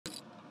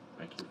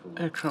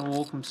Ekrem,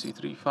 welcome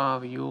C3,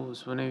 5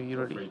 yours whenever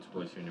you're ready.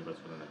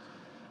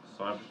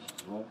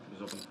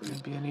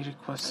 Maybe any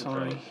requests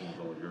already.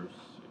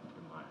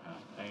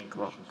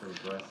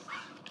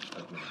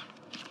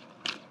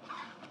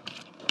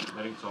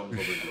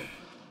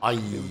 Ay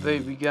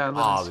Baby got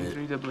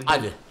abi. double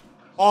Hadi.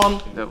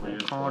 10. Double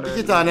card.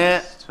 2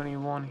 tane.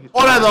 21 hit.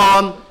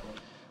 Oradan.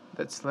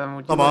 That's 11.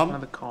 Would you Tamam. like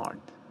another card?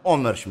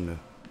 10 ver şimdi.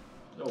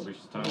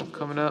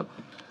 Coming up.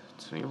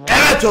 21.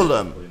 Evet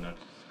oğlum.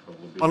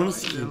 Ananı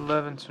sikeyim.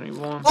 11,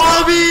 21.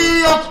 Abi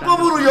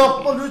yapma bunu,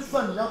 yapma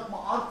lütfen,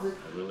 yapma artık.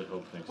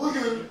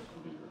 Bugün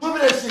bu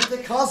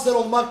bileşikte kanser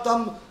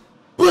olmaktan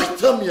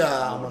bıktım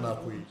ya,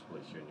 amına koyayım.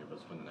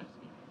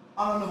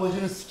 Ananı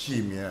bacını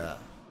sikeyim ya.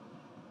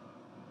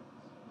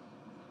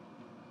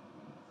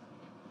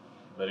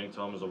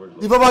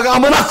 Tipe bak,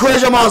 amına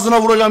koyacağım,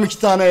 ağzına vuracağım 2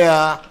 tane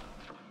ya.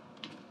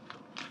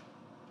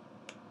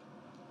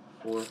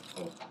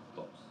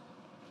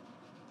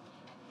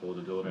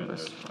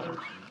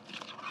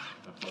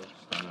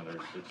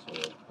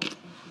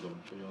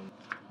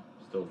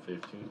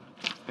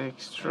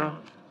 Extra.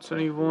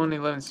 21, 11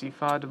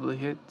 C5, double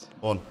hit.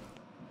 10.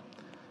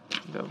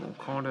 Double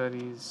card, that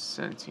is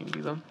 17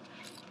 deal.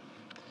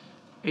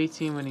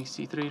 18 winning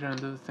C3,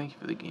 round over. Thank you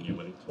for the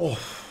game. Of.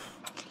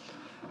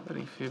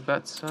 Betting for your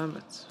bets,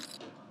 bets.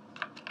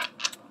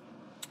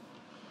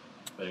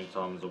 Betting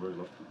time is over.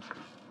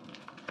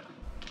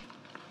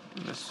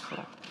 Miss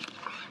four.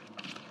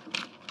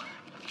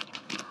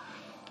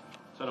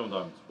 The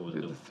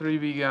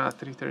 3B got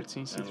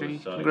 313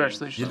 C3.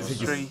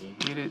 Congratulations, 3.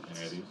 Hit it.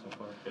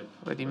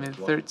 Ready mid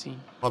 13.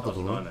 Patlat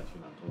onu.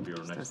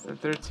 That's the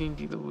 13.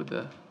 Deal with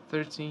the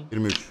 13.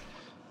 23.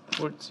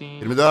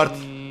 14. 24.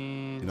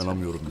 and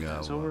İnanamıyorum ya.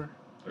 It's over.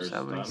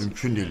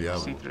 Mümkün değil ya bu.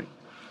 C3.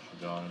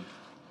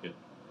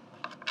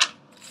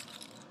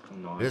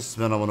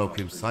 Resmen amına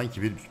koyayım.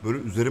 Sanki bir böyle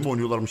üzerime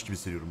oynuyorlarmış gibi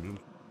hissediyorum, biliyor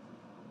musun?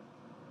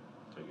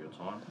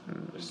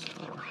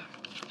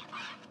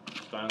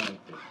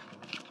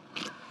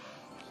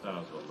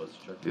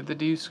 Did the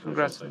deuce,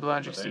 congrats to the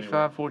Blackjack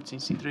C5, 14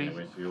 C3,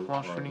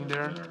 flush running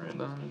there, well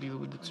done, deal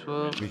with the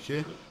 12,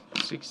 2.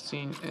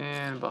 16,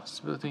 and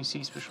bust. Between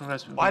C, special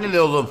congrats with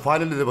Final'e oğlum,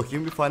 final'e de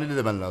bakayım, bir final'e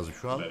de ben lazım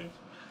şu an.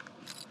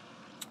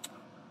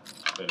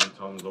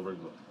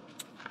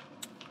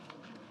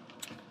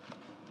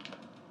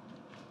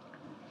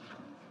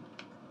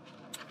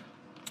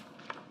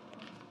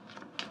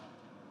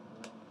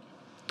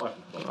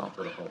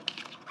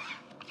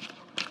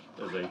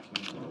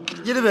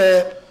 Geri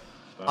be.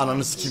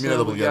 Ananı sikeyim, yine So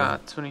double we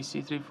geldi. got 20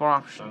 C3 for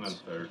options.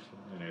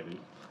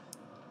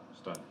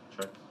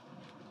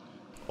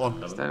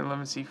 10. Stand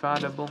 11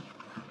 C5 double.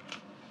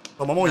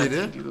 Tamam,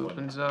 17. Deal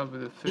opens up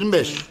with a 15.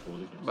 25.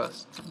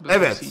 Bust.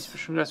 Evet. C,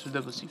 special congrats with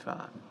double C5.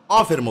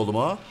 Aferin oğlum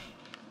ha.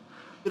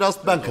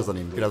 Biraz ben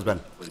kazanayım, biraz ben.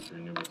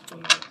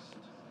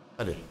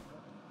 Hadi.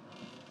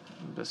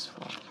 Best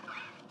fall.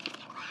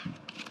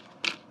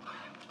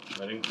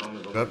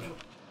 Köp.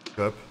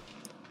 Köp.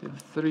 The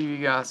 3 we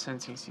got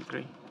 17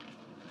 C3.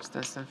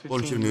 Stands 10 15.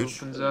 13, Deal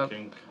 23. opens up.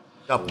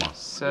 Yapma.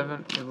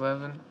 7,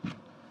 11,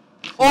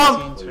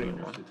 10. 15, 21.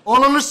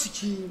 Ananı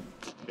sikeyim.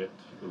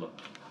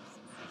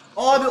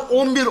 Abi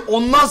 11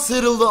 ondan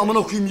sıyrıldı,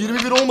 amına koyayım.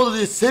 21 olmadı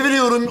diye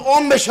seviniyorum.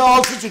 15'e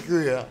 6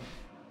 çekiyor ya.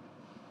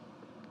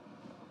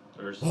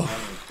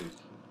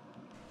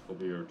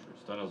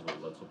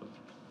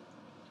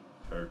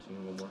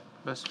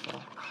 Best fall.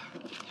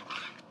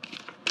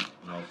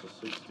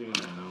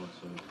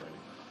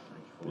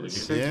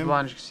 Six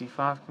Blackjack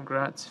C5,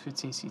 congrats.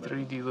 15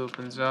 C3, deal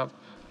opens up.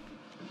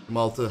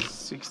 26.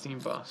 16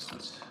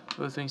 busts.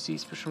 Both wing C,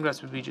 special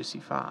congrats with BJ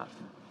C5.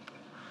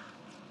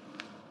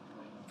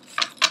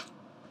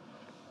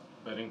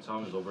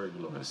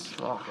 Best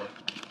fall.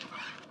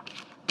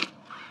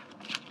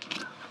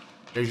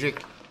 Bileşik.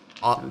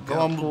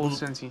 Tamam bu.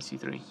 17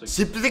 C3.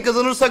 Split'i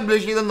kazanırsak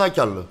bileşikten daha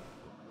karlı.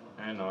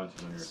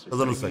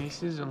 Kazanırsak.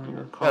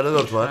 Yerde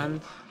 4 var.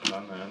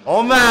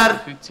 10 ver.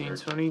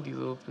 15, 20,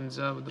 deal opens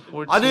up with the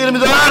 14. Hadi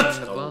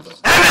 24.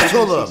 Evet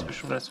oğlum.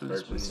 Special congrats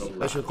with the split.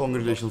 Special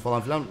congratulations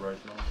falan filan.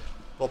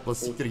 Topla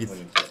siktir git.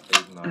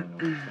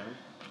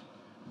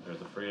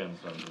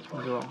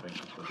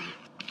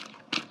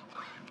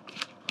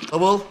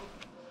 Double.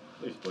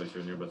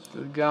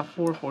 We got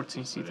 4,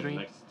 14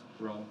 C3.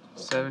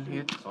 7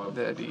 hit.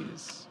 That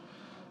is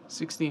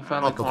 16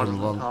 final cards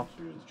on top.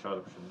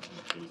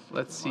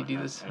 Let's see,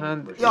 do this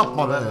hand.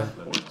 Yapma be.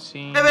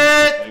 14.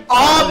 Evet.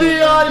 Abi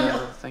ya.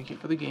 Thank you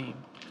for the game.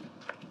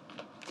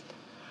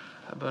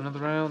 How about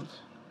another round?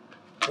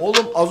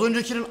 Oğlum az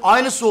öncekinin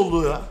aynısı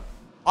oldu ya.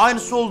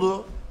 Aynısı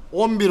oldu.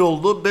 11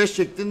 oldu. 5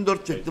 çektin,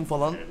 4 çektin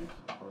falan.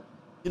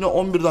 Yine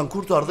 11'den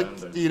kurtardık.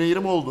 Gitti yine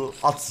 20 oldu.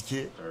 At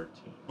siki.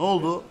 Ne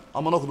oldu?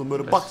 Aman okudum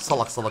böyle, bak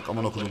salak salak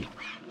aman okudum.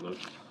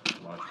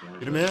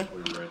 20.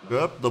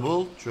 Çöp,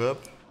 double, çöp.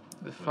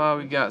 The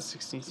 5 we got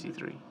 16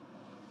 C3.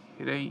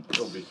 Hit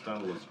 8.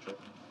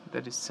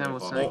 That is 10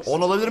 what's next.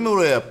 10 alabilir mi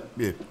buraya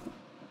bir?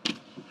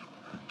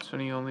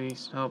 20 only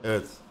help.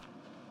 Evet.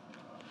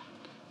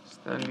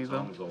 Stanley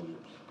though.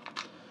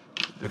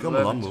 Şaka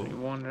mı lan bu?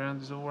 11:21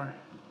 round is over.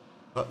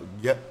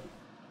 Gel.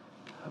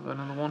 Have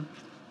another one.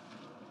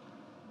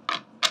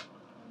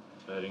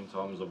 Betting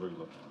time is over.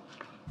 Look.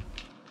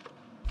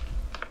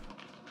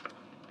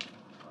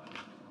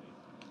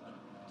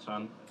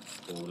 Sen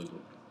folded.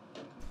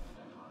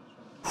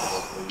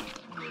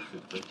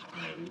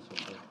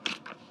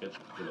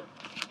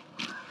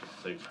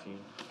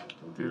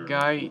 The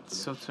guy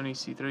so 20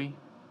 C3.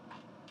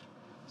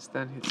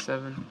 Stand hit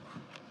 7.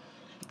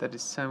 That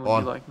is 10.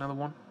 Would you like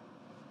another one?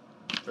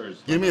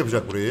 20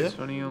 yapacak burayı.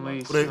 20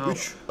 only. Buraya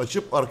 3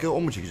 açıp arkaya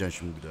 10 mu çekeceksin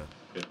şimdi bir daha?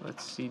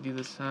 Let's see,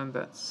 do the hand.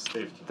 That's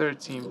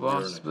 13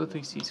 boss. Both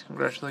C's.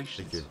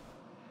 Congratulations. Peki.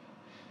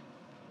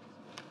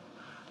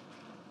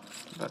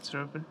 That's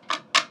open.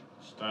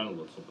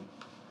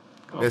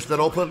 Bestler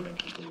open.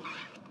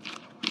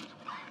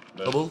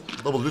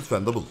 Double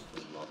lütfen double.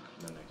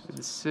 With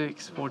the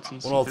 6, 14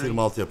 C3.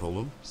 16-26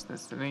 yapalım.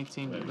 That's the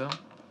 18 below.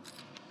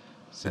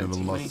 17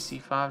 İnanılmaz.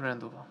 mini C5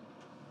 round over.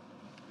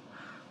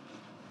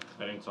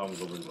 Betting time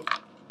is over.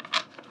 Look.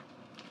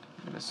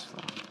 Miss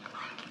flop.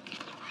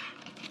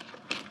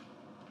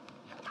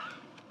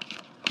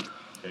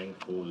 King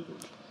folded.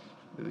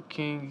 With the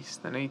king,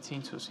 then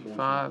 18 to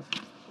C5.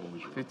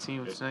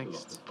 15 what's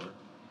next?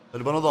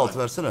 Hadi bana da 6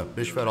 versene.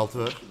 5 ver 6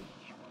 ver.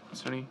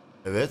 20.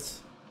 Evet.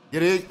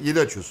 Geriye 7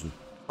 açıyorsun.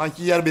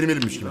 Sanki yer benim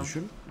elimmiş gibi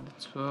düşün.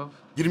 12.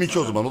 22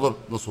 o zaman, o da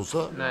nasıl olsa.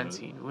 19.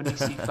 Winning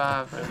C5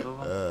 round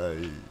over.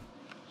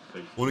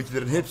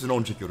 12'lerin hepsine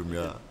 10 çekiyorum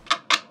ya.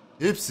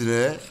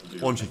 Hepsine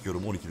 10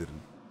 çekiyorum 12'lerin.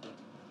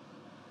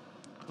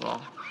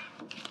 Wow.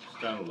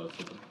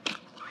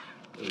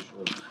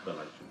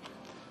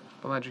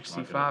 Blackjack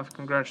C5,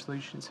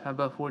 congratulations. How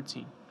about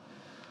 14?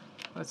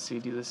 Let's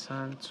see, do this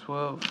hand.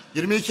 12.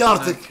 22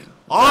 artık.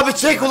 Abi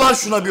çek ulan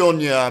şuna bir 10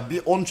 ya.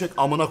 Bir 10 çek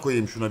amına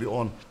koyayım şuna bir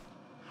 10.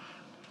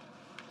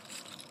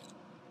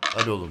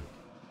 Hadi oğlum.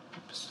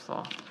 Just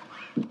fall.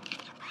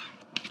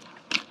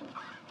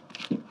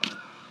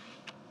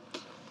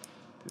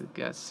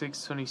 We got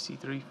 6, 20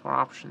 C3 for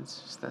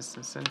options. That's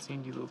the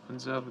 17. Deal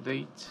opens up with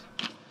 8.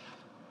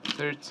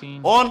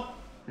 13. 10.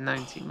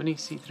 19. Winning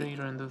C3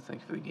 round of.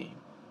 Thank you for the game.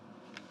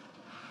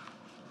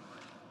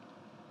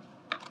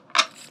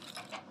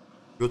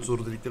 Göt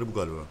soru dedikleri bu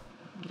galiba.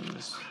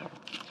 Just fall.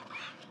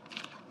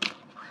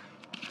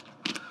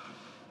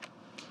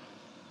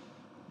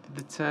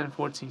 The 10,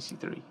 14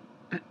 C3.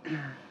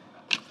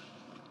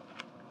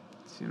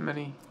 Too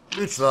many.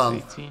 3 lan.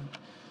 18.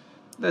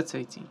 That's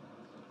 18.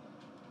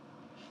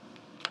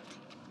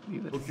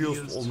 Çok iyi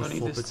olmuş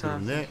sohbet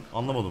ediyorum. Ne?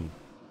 Anlamadım.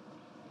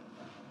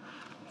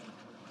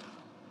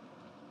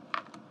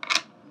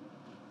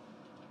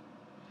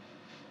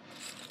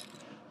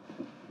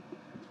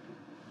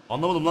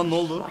 Anlamadım lan, ne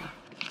oldu?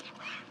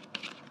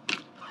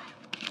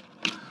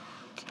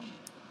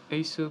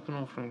 Ace open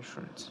offer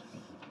insurance.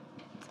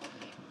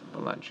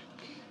 Blackjack.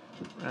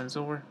 Rounds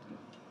over.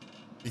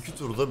 2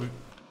 turda bir...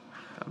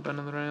 Have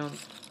another round.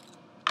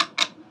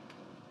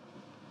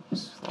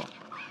 Flop.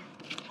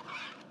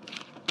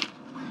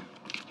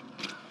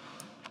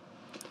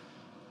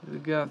 We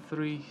got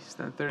 3,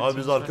 stand 13. Abi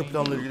biz arka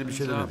planla ilgili bir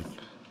şey demedik.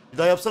 Bir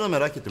daha yapsana,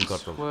 merak ettim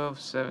kartal.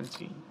 12,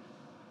 17.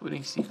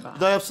 Winning C5. Bir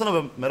daha yapsana,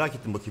 ben merak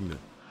ettim, bakayım bir.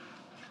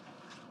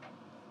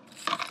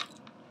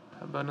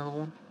 Have another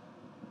one.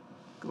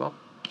 Go up.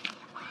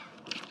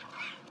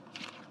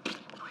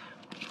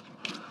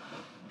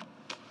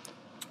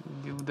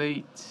 Do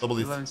date.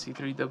 Double it. 11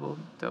 C3 double.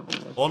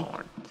 10.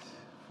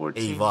 14,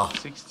 Eyvah.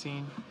 16.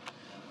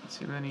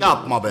 Too many.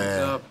 Yapma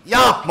be.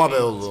 Yapma be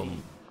oğlum.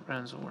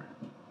 Rounds over.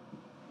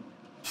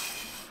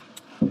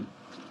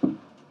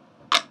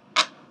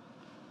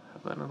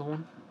 Have another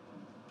one.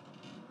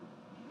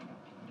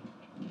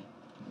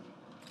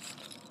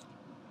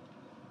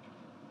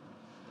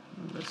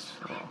 Let's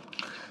fuck.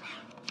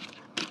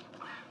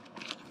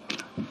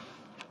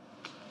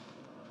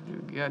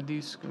 You got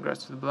these.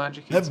 Congrats to the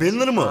Blackjack. He,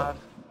 Banner mı?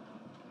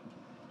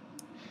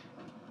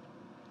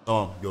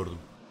 Tamam, gördüm.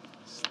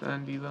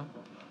 Stand though.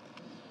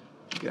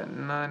 You got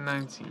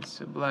 9-19.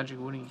 So Blackjack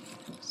winning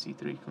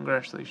C3.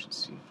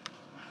 Congratulations to you.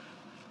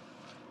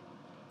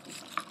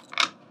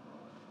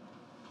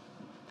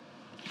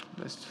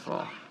 Best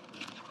fall.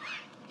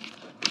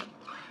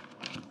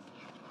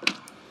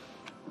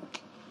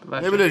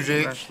 Ne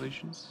bilecek?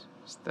 Congratulations.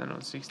 Stand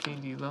on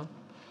 16 D-Lo.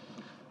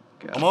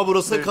 Ama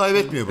burası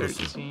kaybetmiyor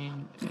burası.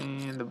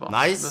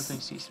 Nice.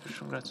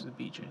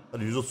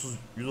 Hadi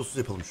 130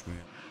 yapalım şunu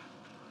ya.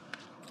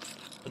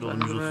 Hadi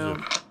oğlum 130 yap.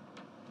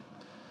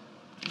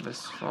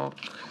 Best fuck.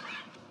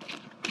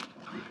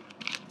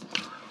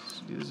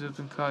 This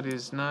open card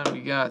is 9. We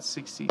got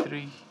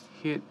 63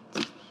 hit.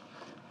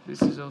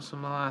 This is also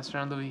my last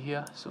round over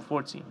here. So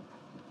 14.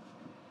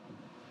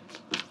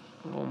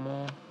 One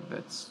more.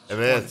 That's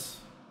 20. Evet.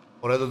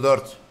 Oraya da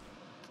 4.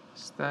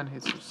 Stand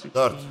hits for 16.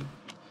 4.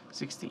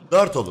 16.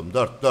 4 oğlum,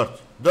 4.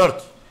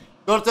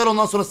 4 ver,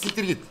 ondan sonra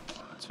siktir git.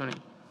 20.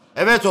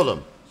 Evet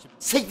oğlum.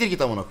 Siktir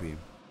git amına koyayım.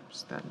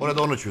 Stand.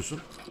 Orada 10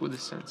 açıyorsun.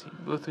 With the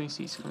 17. Both win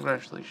C's.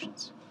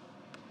 Congratulations.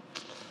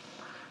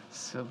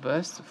 So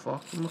best of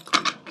luck,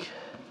 Mutlu.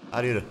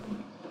 Hadi yürü.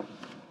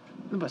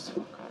 Ну bas.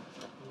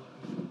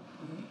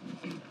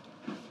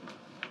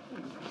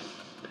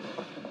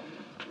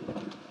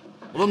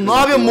 Oğlum ne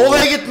yapıyorsun?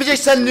 Molaya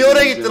gitmeyeceksen niye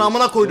oraya gittin?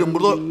 Amına koydum.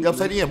 Burada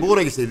yapsaydın ya. Bu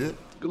oraya gitseydi.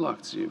 Good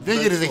luck to you. Ne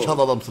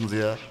gerizekalı adamsınız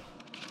ya.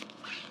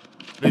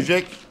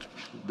 Blackjack.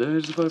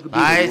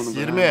 Nice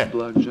 20.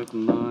 Blackjack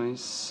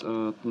nice.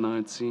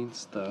 19.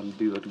 Star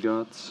dealer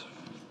got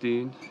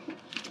 15.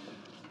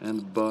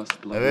 And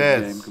bust like Evet.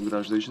 game.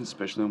 Congratulations,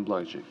 especially on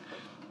blackjack.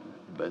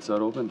 Bets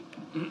are open.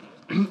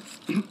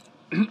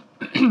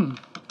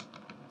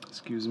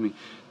 Excuse me.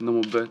 No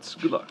more bets.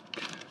 Good luck.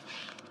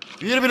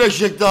 Bir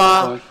blackjack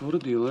daha. 5 for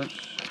the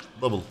dealer.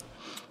 Double.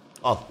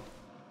 Al.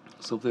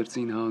 So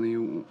 13, how do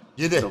you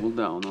 7. double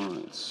down?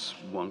 Alright,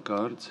 one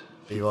card.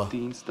 Eyvah.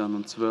 15, stand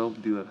on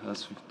 12, dealer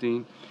has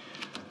 15.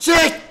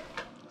 Çek.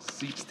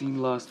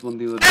 16, last one,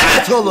 dealer.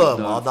 Evet oğlum.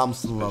 Down,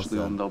 Adamsın lan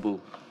especially on sen. double.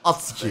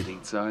 At siki.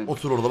 Betting time.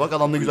 Otur orada bak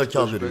adam ne güzel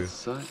kağıt Push veriyor. bet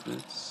side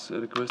bets,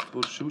 request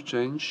for shoe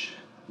change.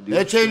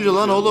 Ne change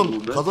lan oğlum?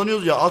 Bet.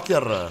 Kazanıyoruz ya at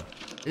yarra.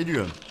 Ne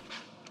diyorsun?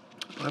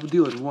 I have a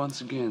dealer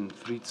once again,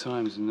 3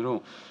 times in a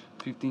row.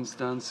 15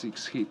 stand,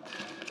 6 hit.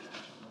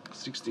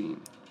 16.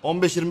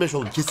 15-25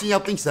 oğlum. Kesin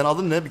yaptın ki sen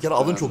adın ne? Bir kere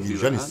adın çok iyi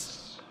Janis.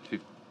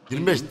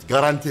 25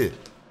 garanti.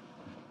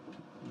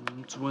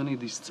 20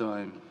 this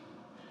time.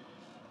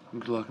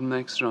 Good luck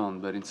next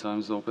round. Betting time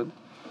is open.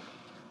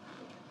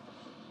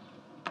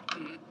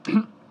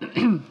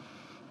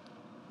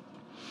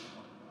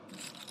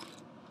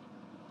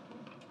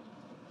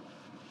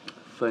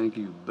 Thank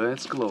you.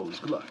 Bets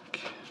closed. Good luck.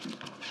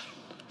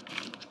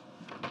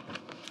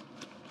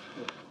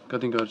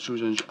 Cutting card shoe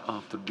change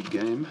after the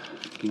game.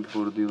 King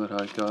for dealer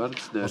high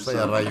cards. There's Masa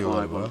yarrağı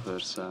yiyorlar bana.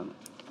 51%.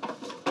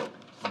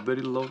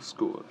 Very low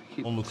score.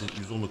 Hit 19,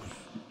 119.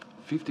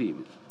 15.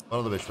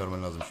 Bana da 5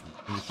 vermen lazım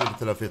şimdi. Şimdi bir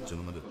telafi et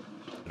canım hadi.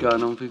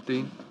 Card on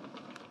 15.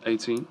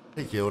 18.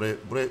 Peki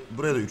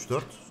buraya da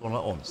 3-4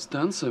 sonra 10.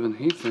 Stand 7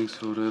 hit. Thanks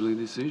for early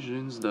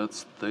decisions.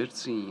 That's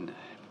 13.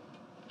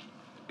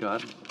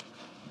 Card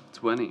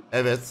 20.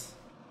 Evet.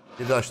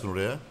 7 açtın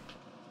oraya.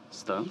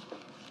 Stand.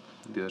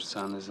 Their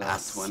sun is at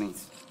Yes. 20.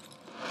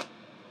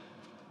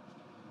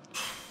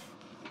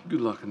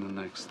 Good luck in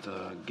the next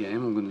game.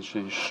 I'm gonna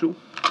change shoe.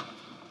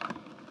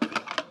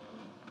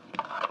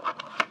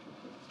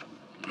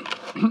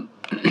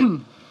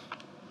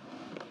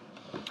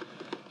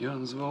 Yeah,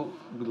 as well,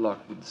 good luck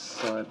with the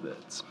side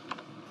bets.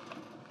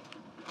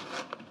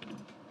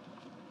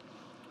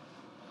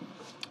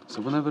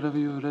 So whenever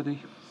you're ready,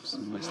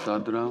 I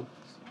start the round.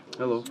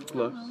 Hello, good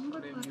luck.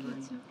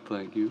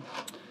 Thank you.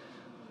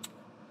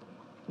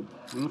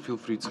 And feel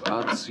free to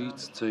add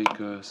seats, take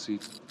a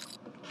seat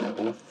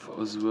off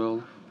as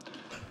well,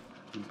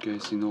 in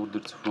case in order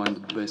to find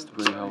the best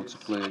way how to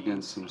play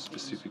against some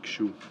specific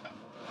shoe.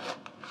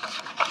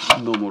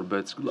 No more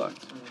bets, good luck.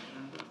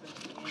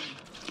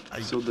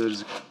 So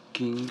there's a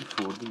king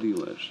for the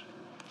dealer,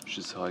 which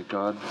is high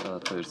card,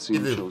 13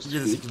 7, shows 7,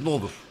 3, 8 ne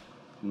olur.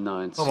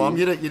 9 Tamam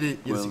 7, 8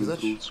 well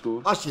aç. improved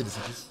score. Aç 7,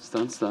 8.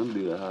 Stand,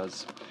 dealer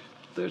has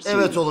 13.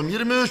 Evet oğlum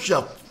 23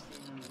 yap.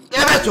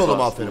 Evet oğlum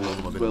Fast aferin one,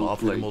 oğluma benim. well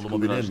Aferin played, oğluma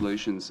benim.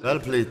 congratulations.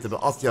 Well played tabi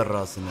at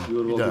yarrasını.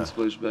 You're Bir welcome daha. to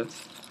splash bet.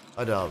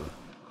 Hadi abi.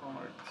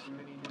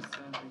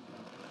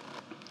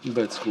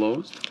 Bets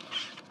closed.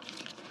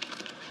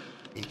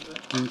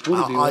 King for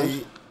the dealer.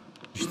 Ay.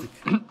 İçtik.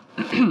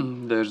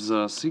 There's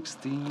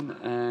 16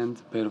 and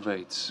pair of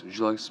 8. Would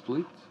you like to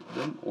split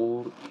them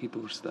or hit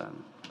or stand?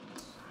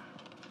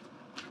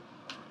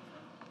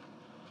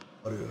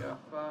 Arıyor.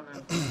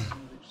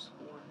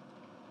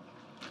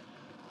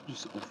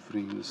 Just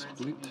offering the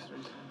split.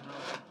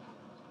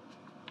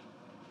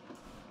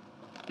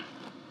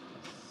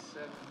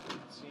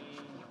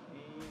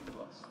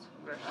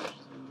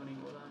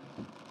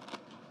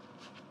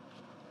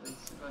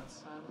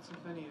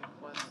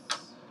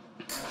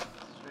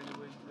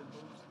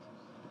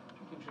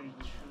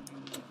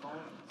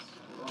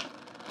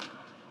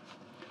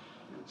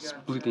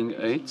 Splitting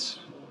 8.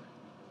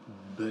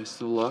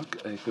 Best of luck,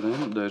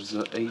 Ekrem. There's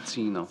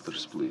 18 after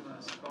split.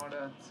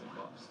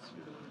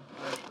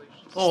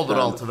 Ne olur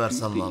Stand 6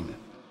 versen lan. 15.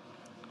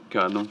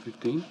 Card on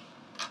 15.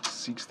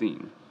 16.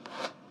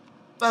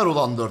 Ver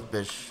ulan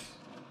 4-5.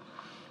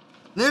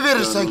 Ne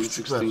verirsen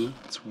küçük ver. 20.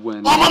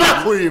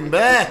 Amına koyayım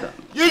be.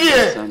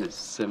 7. Sand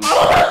is 7.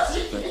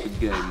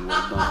 Perfect game.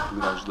 Well done.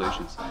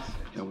 Congratulations.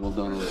 Yeah, well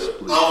done on the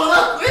split.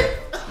 Amına koyayım.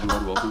 You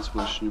are welcome to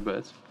splash your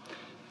bets.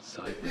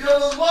 Side bets.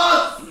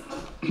 İnanılmaz.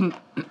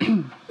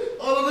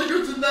 Ananı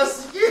götünden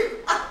sikeyim.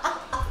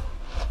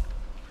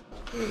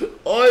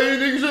 Ay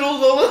ne güzel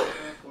oldu ama.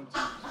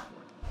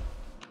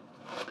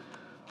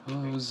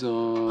 Was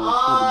for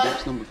the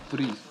box number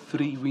 3. 3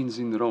 wins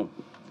in a row.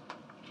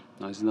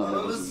 Nice done.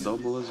 That was a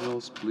double as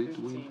well. Split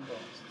win.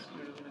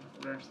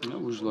 Yeah,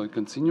 would you like to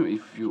continue?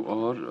 If you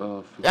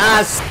are,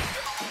 Yes.